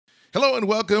Hello and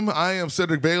welcome. I am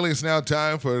Cedric Bailey. It's now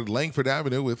time for Langford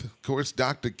Avenue with, of course,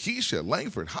 Dr. Keisha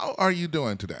Langford. How are you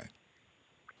doing today?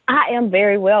 I am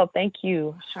very well, thank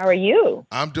you. How are you?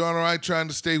 I'm doing all right, trying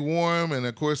to stay warm. And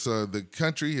of course, the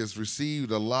country has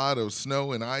received a lot of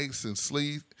snow and ice and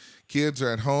sleet. Kids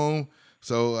are at home.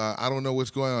 So I don't know what's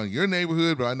going on in your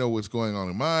neighborhood, but I know what's going on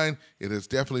in mine. It has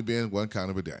definitely been one kind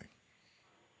of a day.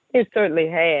 It certainly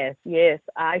has. Yes,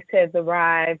 ice has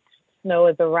arrived, snow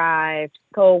has arrived,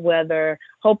 cold weather,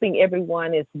 hoping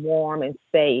everyone is warm and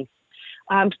safe.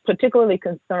 I'm particularly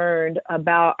concerned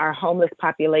about our homeless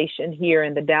population here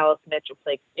in the Dallas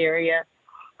Metroplex area.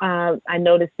 I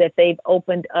noticed that they've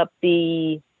opened up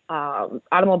the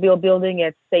automobile building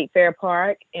at State Fair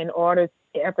Park in order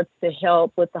efforts to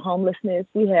help with the homelessness.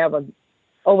 We have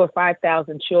over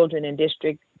 5,000 children in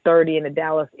District 30 in the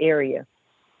Dallas area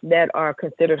that are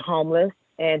considered homeless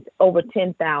and over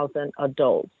 10,000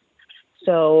 adults.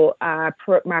 So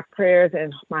my prayers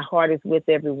and my heart is with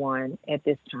everyone at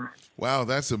this time. Wow,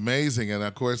 that's amazing. And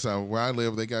of course, where I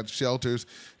live, they got shelters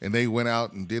and they went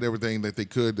out and did everything that they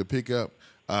could to pick up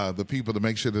the people to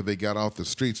make sure that they got off the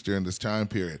streets during this time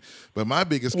period. But my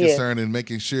biggest Yes. concern in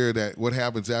making sure that what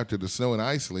happens after the snow and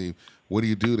ice leave, what do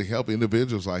you do to help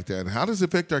individuals like that? And how does it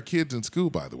affect our kids in school,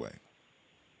 by the way?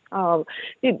 Um,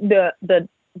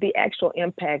 the actual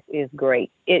impact is great.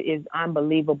 It is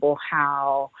unbelievable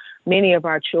how many of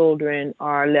our children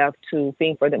are left to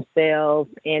think for themselves.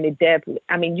 And it definitely,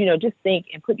 I mean, just think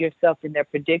and put yourself in their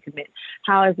predicament.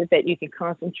 How is it that you can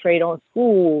concentrate on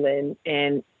school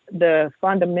and the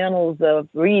fundamentals of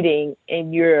reading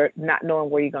and you're not knowing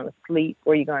where you're going to sleep,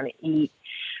 where you're going to eat?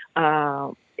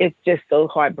 It's just so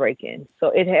heartbreaking. So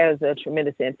it has a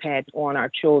tremendous impact on our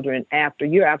children after.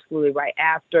 You're absolutely right.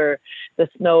 After the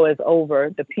snow is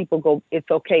over,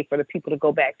 it's okay for the people to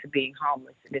go back to being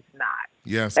homeless, and it's not.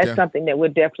 Yes, That's something that we're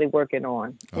definitely working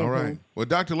on. all right. Well,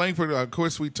 Dr. Langford, of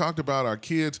course, we talked about our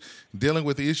kids dealing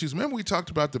with the issues. Remember, we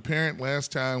talked about the parent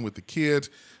last time with the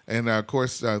kids, and of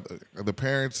course, the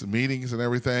parents' meetings and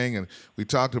everything. And we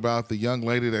talked about the young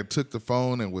lady that took the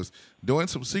phone and was doing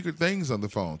some secret things on the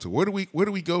phone. So where do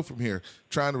we go from here,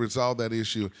 trying to resolve that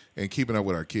issue and keeping up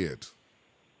with our kids?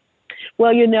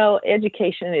 Well,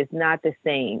 education is not the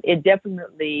same. It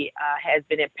definitely has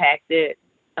been impacted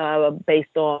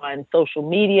based on social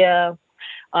media,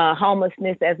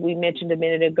 homelessness, as we mentioned a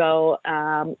minute ago,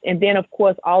 and then, of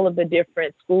course, all of the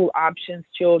different school options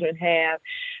children have.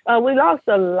 We lost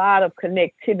a lot of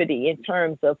connectivity in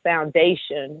terms of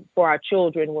foundation for our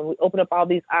children when we open up all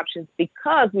these options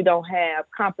because we don't have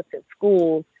competent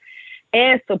schools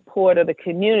and support of the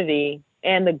community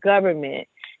and the government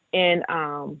and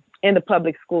in the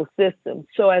public school system.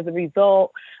 So as a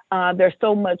result, there's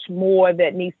so much more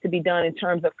that needs to be done in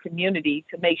terms of community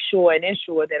to make sure and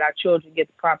ensure that our children get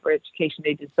the proper education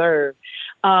they deserve.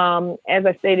 As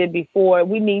I stated before,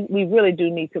 we really do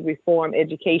need to reform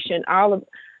education.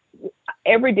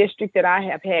 Every district that I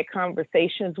have had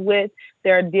conversations with,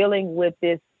 they're dealing with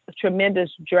this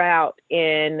tremendous drought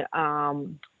in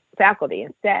faculty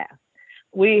and staff.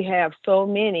 We have so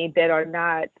many that are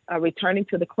not returning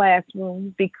to the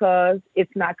classroom because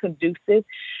it's not conducive.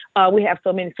 We have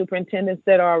so many superintendents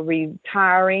that are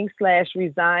retiring /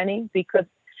 resigning because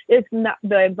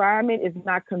the environment is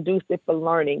not conducive for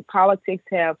learning. Politics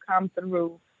have come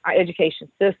through our education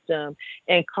system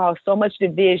and caused so much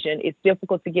division. It's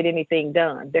difficult to get anything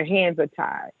done. Their hands are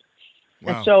tied.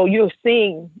 Wow. And so you're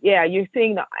seeing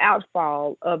the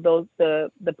outfall of the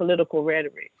political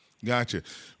rhetoric. Gotcha.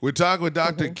 We're talking with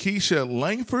Dr. Keisha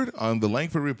Langford on the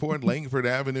Langford Report, Langford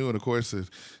Avenue, and of course,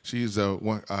 she's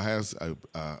has a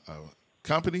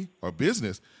company or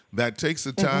business that takes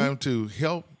the time to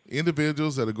help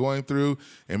individuals that are going through.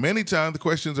 And many times the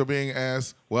questions are being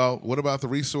asked, well, what about the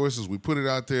resources? We put it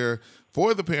out there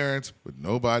for the parents, but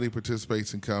nobody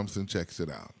participates and comes and checks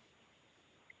it out.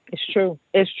 It's true.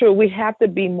 It's true. We have to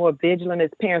be more vigilant as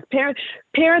parents.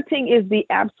 Parenting is the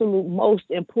absolute most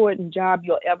important job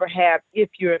you'll ever have if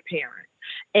you're a parent.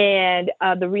 And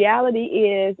the reality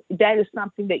is that is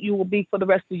something that you will be for the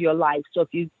rest of your life. So if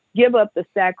you give up the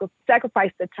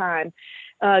sacrifice the time,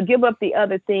 give up the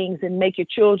other things and make your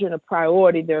children a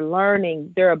priority, their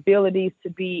learning, their abilities to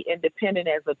be independent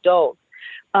as adults.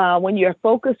 When your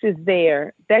focus is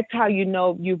there, that's how you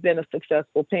know you've been a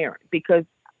successful parent because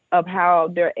of how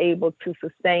they're able to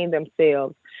sustain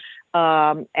themselves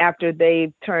after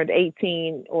they've turned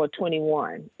 18 or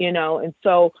 21, and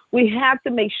so we have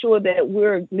to make sure that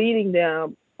we're leading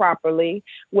them properly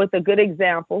with a good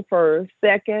example first.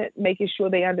 Second, making sure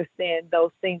they understand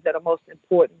those things that are most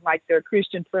important, like their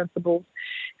Christian principles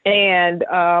and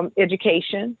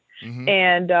education.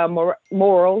 and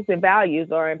morals and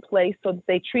values are in place so that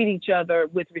they treat each other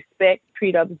with respect,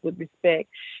 treat others with respect.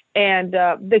 And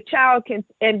the child can,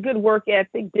 and good work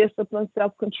ethic, discipline,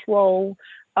 self-control,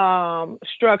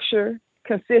 structure,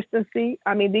 consistency.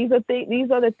 I mean, these are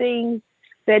the things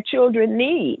that children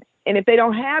need. And if they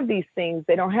don't have these things,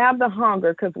 they don't have the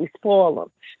hunger because we spoil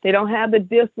them. They don't have the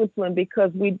discipline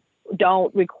because we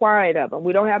don't require it of them.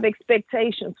 We don't have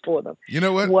expectations for them. You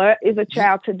know what? What is a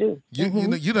child to do?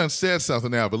 You done said something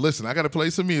now, but listen, I got to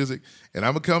play some music, and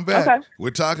I'm going to come back. Okay.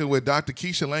 We're talking with Dr.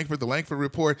 Keisha Langford, the Langford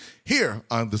Report, here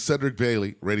on the Cedric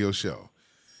Bailey Radio Show.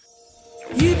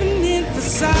 Even in the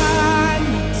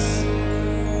silence,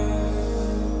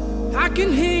 I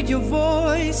can hear your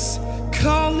voice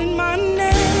calling my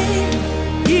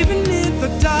name. Even in the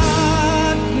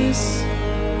darkness,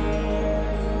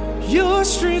 your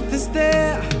strength is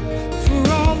there for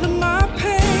all of my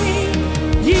pain.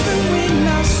 Even when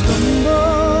I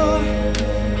stumble,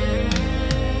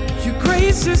 your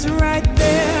grace is right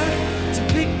there to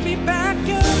pick me back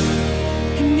up.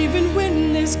 And even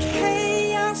when there's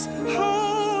chaos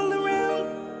all around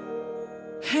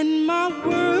and my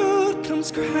world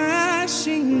comes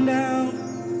crashing down,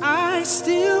 I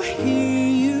still hear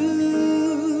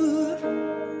you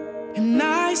and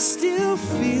I still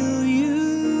feel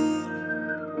you.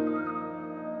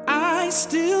 I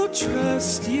still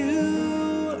trust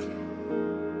you.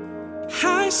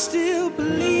 I still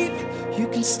believe you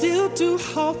can still do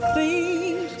all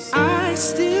things. I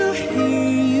still hear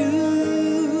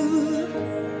you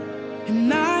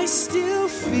and I still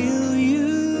feel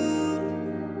you.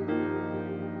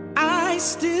 I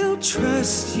still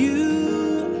trust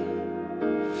you.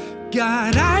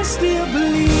 God, I still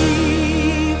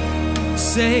believe.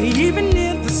 Say, even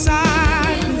in the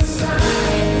silence,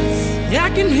 I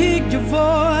can hear your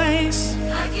voice.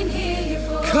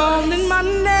 Calling my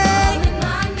name.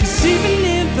 'Cause even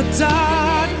in the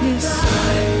darkness,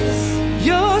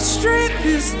 your strength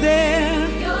is there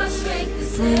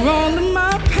for all of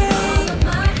my pain.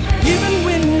 Even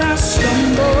when I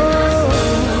stumble,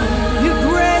 your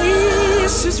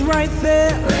grace is right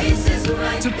there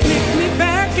to pick me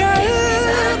back up.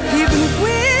 Even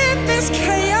when there's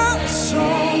chaos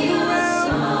all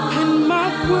around and my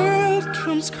world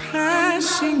comes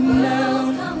crashing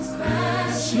down,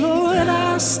 Lord,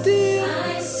 I still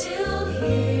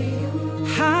hear you.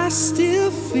 I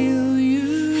still feel you.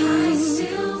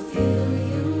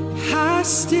 I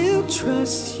still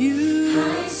trust you.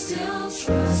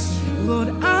 Lord,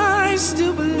 I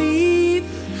still believe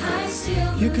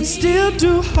you can still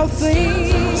do all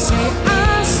things. Say,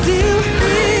 I still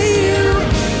hear you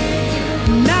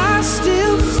and I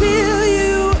still feel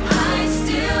you.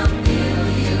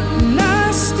 And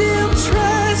I still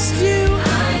trust you.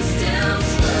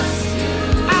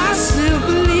 I still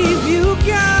believe you,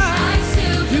 God.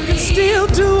 You can still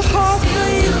do all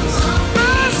things.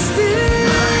 I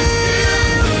still,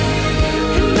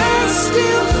 and I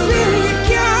still feel you,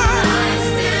 God.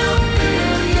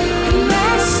 And I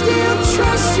still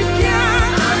trust you, God.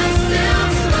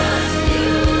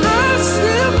 I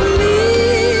still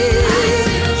believe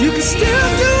you can still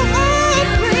do all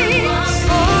things.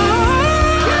 Oh,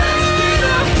 God,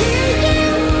 I hear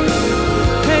you.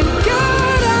 And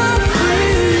God, I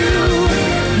feel you.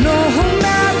 No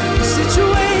matter the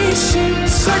situation,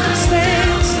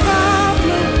 circumstance,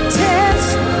 problem, test,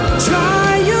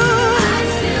 trial,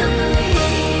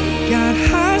 God,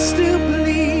 I still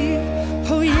believe.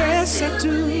 Oh, yes, I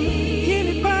do.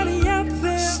 Anybody out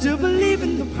there still believe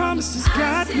in the promises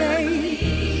God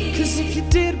made? 'Cause if you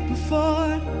did it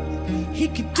before, He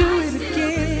could do it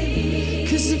again.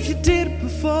 'Cause if you did it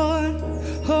before,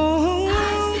 oh,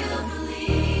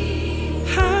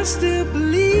 I still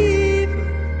believe.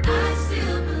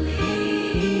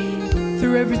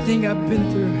 Through everything I've been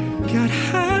through, God,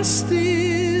 I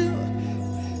still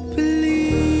believe.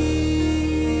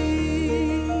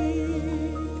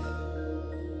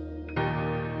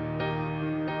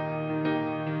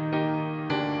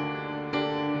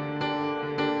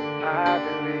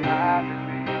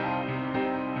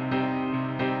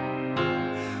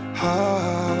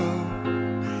 Oh,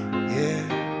 yeah.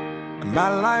 My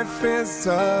life is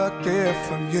a gift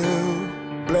from you,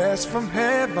 blessed from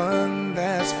heaven,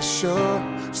 that's for sure.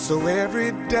 So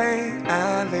every day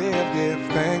I live, give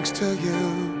thanks to you.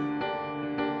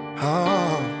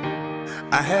 Oh,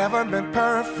 I haven't been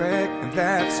perfect, and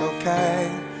that's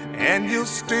okay. And you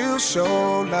still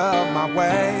show love my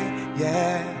way,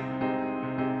 yeah.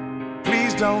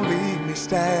 Please don't leave me,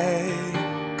 stay,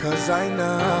 'cause I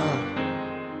know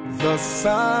the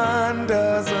sun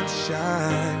doesn't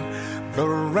shine, the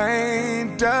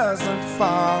rain doesn't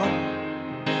fall,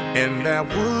 and there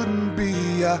wouldn't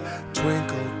be a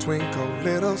twinkle, twinkle,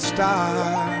 little star.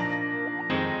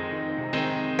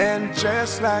 And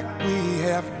just like we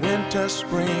have winter,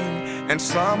 spring, and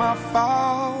summer,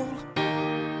 fall,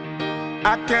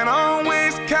 I can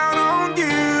always count on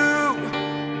you,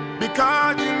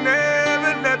 because you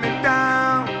never let me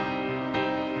down.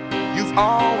 You've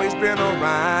always been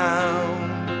around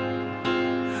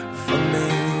for me,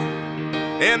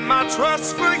 and my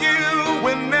trust for you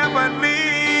will never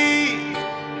leave.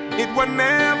 It will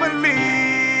never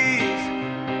leave,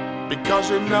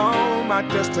 because you know my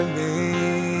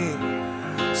destiny.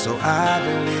 So I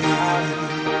believe.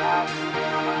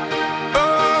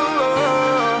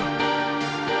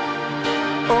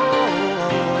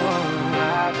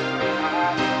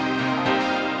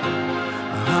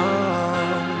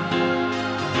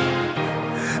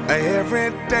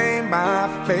 Every day my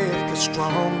faith gets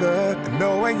stronger.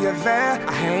 Knowing you're there,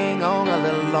 I hang on a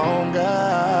little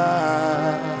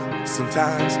longer.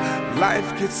 Sometimes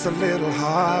life gets a little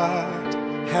hard.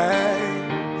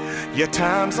 Hey, your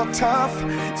times are tough,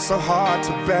 so hard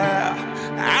to bear.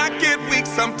 I get weak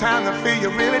sometimes, I feel you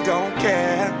really don't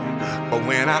care. But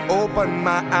when I open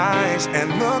my eyes and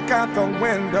look out the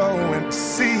window and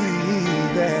see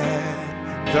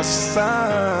that the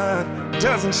sun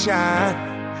doesn't shine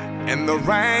and the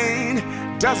rain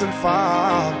doesn't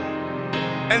fall,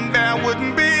 and there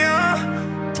wouldn't be a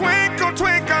twinkle,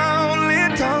 twinkle,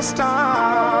 little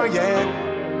star, yeah.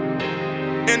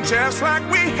 And just like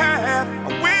we have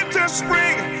a winter,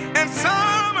 spring, and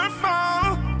summer,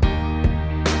 fall,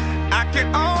 I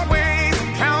can always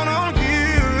count on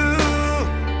you,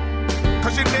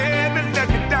 'cause you never let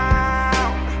me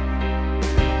down.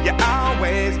 You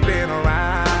always been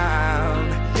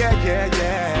around, yeah, yeah, yeah.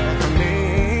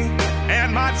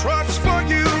 My trust for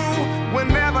you will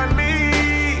never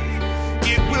leave.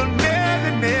 It will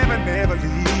never, never, never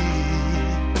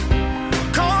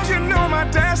leave. 'Cause you know my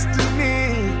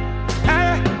destiny.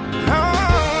 I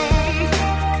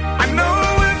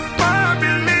know if I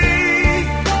believe.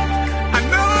 I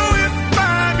know if I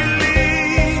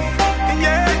believe.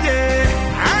 Yeah,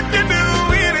 yeah. I can do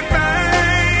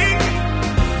anything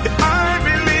if I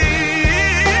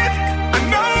believe. I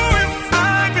know if I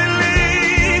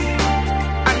believe.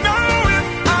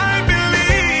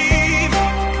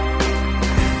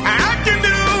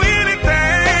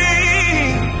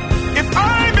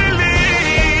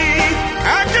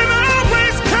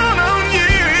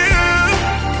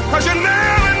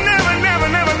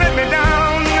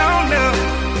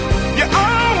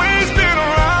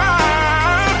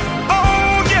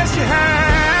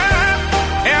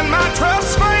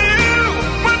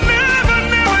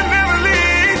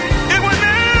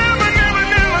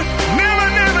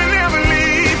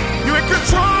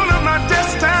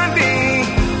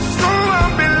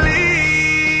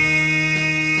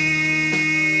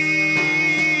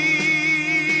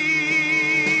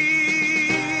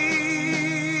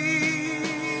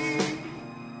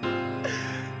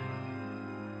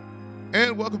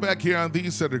 And welcome back here on the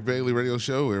Cedric Bailey Radio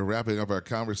Show. We're wrapping up our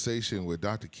conversation with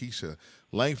Dr. Keisha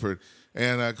Langford.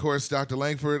 And, of course, Dr.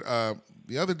 Langford,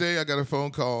 the other day I got a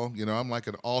phone call. You know, I'm like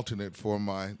an alternate for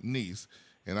my niece,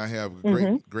 and I have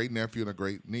a great nephew and a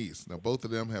great niece. Now, both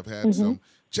of them have had some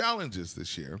challenges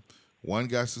this year. One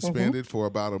got suspended for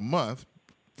about a month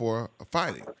for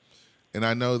fighting. And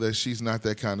I know that she's not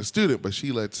that kind of student, but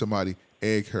she let somebody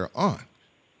egg her on.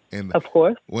 And of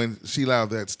course, when she allowed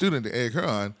that student to egg her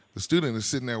on, the student is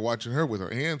sitting there watching her with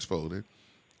her hands folded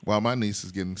while my niece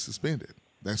is getting suspended.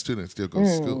 That student still goes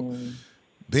to school.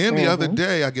 Then the other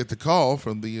day, I get the call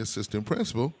from the assistant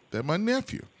principal that my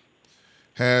nephew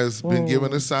has been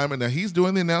given an assignment. Now, he's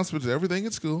doing the announcements and everything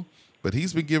at school, but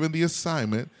he's been given the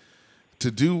assignment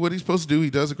to do what he's supposed to do. He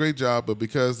does a great job, but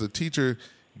because the teacher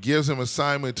gives him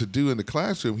assignment to do in the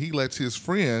classroom, he lets his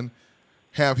friend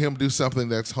have him do something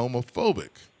that's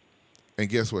homophobic. And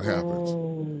guess what happens?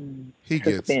 He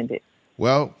gets suspended.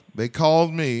 Well, they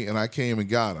called me, and I came and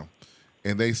got him.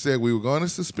 And they said we were going to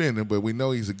suspend him, but we know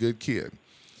he's a good kid.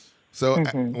 So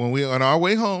when we on our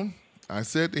way home, I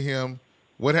said to him,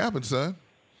 "What happened, son?"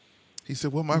 He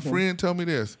said, "Well, my friend told me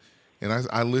this." And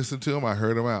I listened to him. I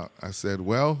heard him out. I said,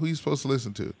 "Well, who are you supposed to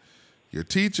listen to? Your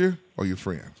teacher or your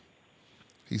friend?"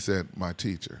 He said, "My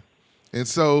teacher." And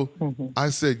so I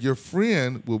said, "Your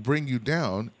friend will bring you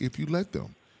down if you let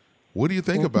them." What do you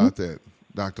think about that,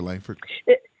 Dr. Langford?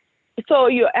 So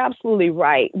you're absolutely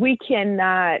right. We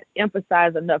cannot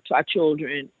emphasize enough to our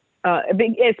children,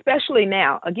 especially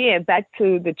now. Again, back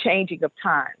to the changing of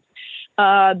times.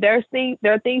 There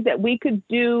are things that we could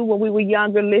do when we were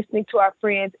younger, listening to our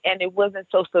friends, and it wasn't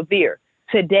so severe.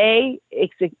 Today,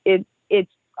 it's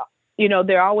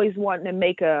they're always wanting to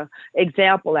make a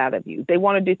example out of you. They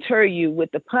want to deter you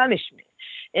with the punishment.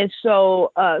 And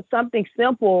so something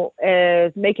simple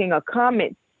as making a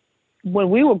comment. When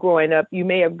we were growing up, you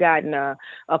may have gotten a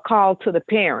call to the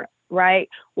parent, right?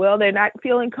 Well, they're not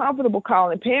feeling comfortable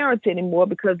calling parents anymore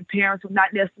because the parents are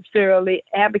not necessarily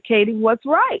advocating what's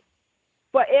right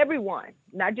for everyone,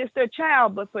 not just their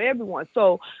child, but for everyone.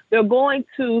 So they're going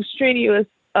to strenuous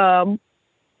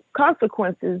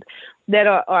consequences that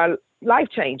are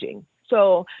life-changing.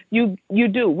 So we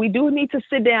do need to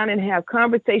sit down and have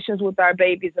conversations with our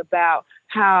babies about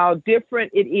how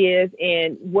different it is.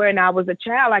 And when I was a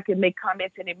child, I could make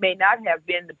comments and it may not have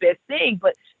been the best thing,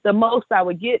 but the most I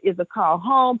would get is a call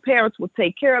home. Parents will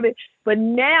take care of it. But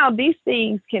now these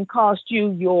things can cost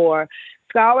you your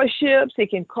scholarships. It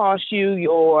can cost you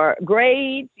your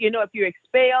grades, if you're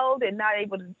expelled and not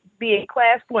able to be in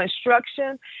class for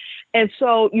instruction. And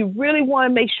so you really want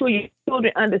to make sure your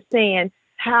children understand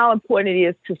how important it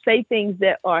is to say things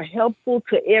that are helpful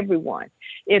to everyone.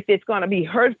 If it's going to be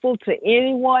hurtful to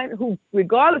anyone, who,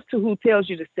 regardless to who tells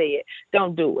you to say it,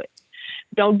 don't do it.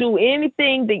 Don't do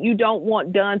anything that you don't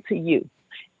want done to you.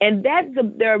 And that's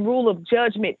their rule of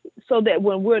judgment, so that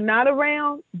when we're not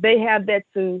around, they have that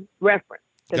to reference.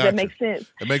 Does that make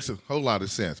sense? It makes a whole lot of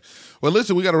sense. Well,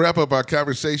 listen, we got to wrap up our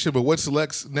conversation, but what's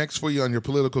next for you on your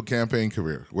political campaign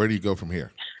career? Where do you go from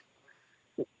here?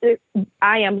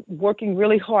 I am working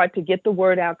really hard to get the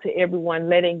word out to everyone,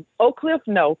 letting Oak Cliff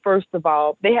know, first of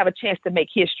all, they have a chance to make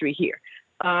history here.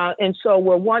 And so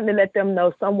we're wanting to let them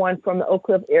know someone from the Oak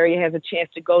Cliff area has a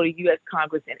chance to go to U.S.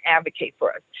 Congress and advocate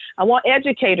for us. I want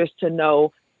educators to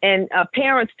know and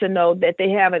parents to know that they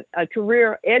have a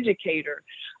career educator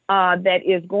that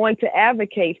is going to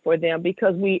advocate for them,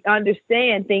 because we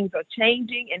understand things are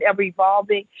changing and ever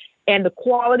evolving, and the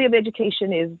quality of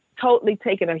education is totally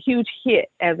taking a huge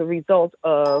hit as a result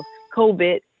of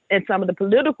COVID and some of the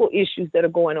political issues that are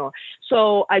going on.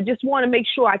 So I just want to make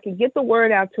sure I can get the word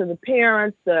out to the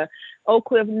parents, the Oak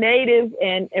Cliff natives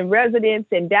and residents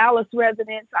and Dallas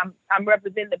residents. I'm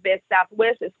representing the Best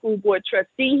Southwest as school board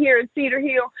trustee here in Cedar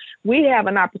Hill. We have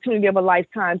an opportunity of a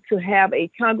lifetime to have a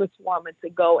congresswoman to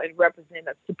go and represent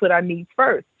us, to put our needs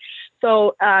first.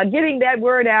 So getting that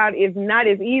word out is not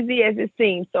as easy as it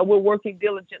seems. So we're working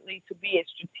diligently to be as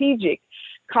strategic,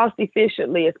 cost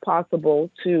efficiently as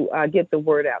possible to get the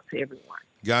word out to everyone.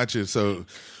 Gotcha. So,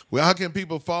 how can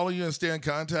people follow you and stay in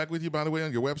contact with you, by the way,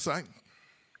 on your website?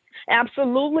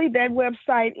 Absolutely. That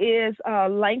website is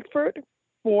Lankford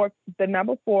for the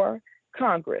number 4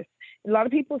 Congress. A lot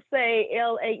of people say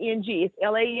L-A-N-G. It's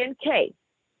L-A-N-K.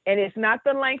 And it's not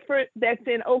the Lankford that's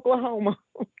in Oklahoma.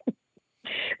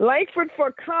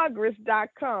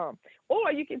 LankfordForCongress.com.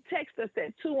 Or you can text us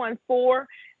at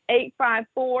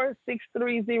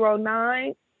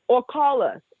 214-854-6309 or call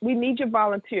us. We need your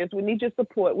volunteers. We need your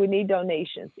support. We need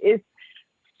donations. It's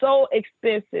so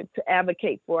expensive to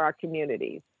advocate for our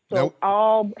communities. So now,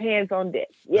 all hands on deck.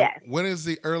 Yes. When does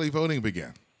the early voting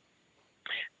begin?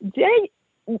 Believe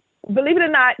it or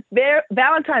not,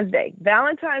 Valentine's Day.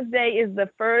 Valentine's Day is the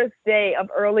first day of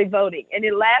early voting, and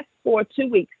it lasts for 2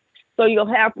 weeks. So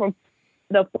you'll have from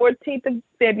the 14th of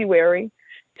February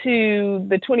to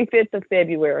the 25th of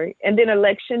February, and then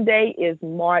Election Day is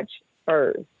March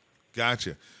 1st.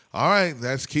 Gotcha. All right,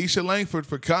 that's Keisha Lankford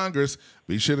for Congress.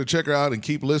 Be sure to check her out and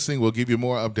keep listening. We'll give you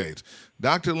more updates.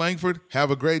 Dr. Lankford, have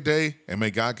a great day, and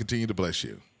may God continue to bless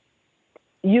you.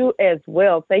 You as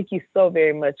well. Thank you so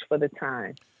very much for the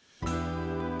time.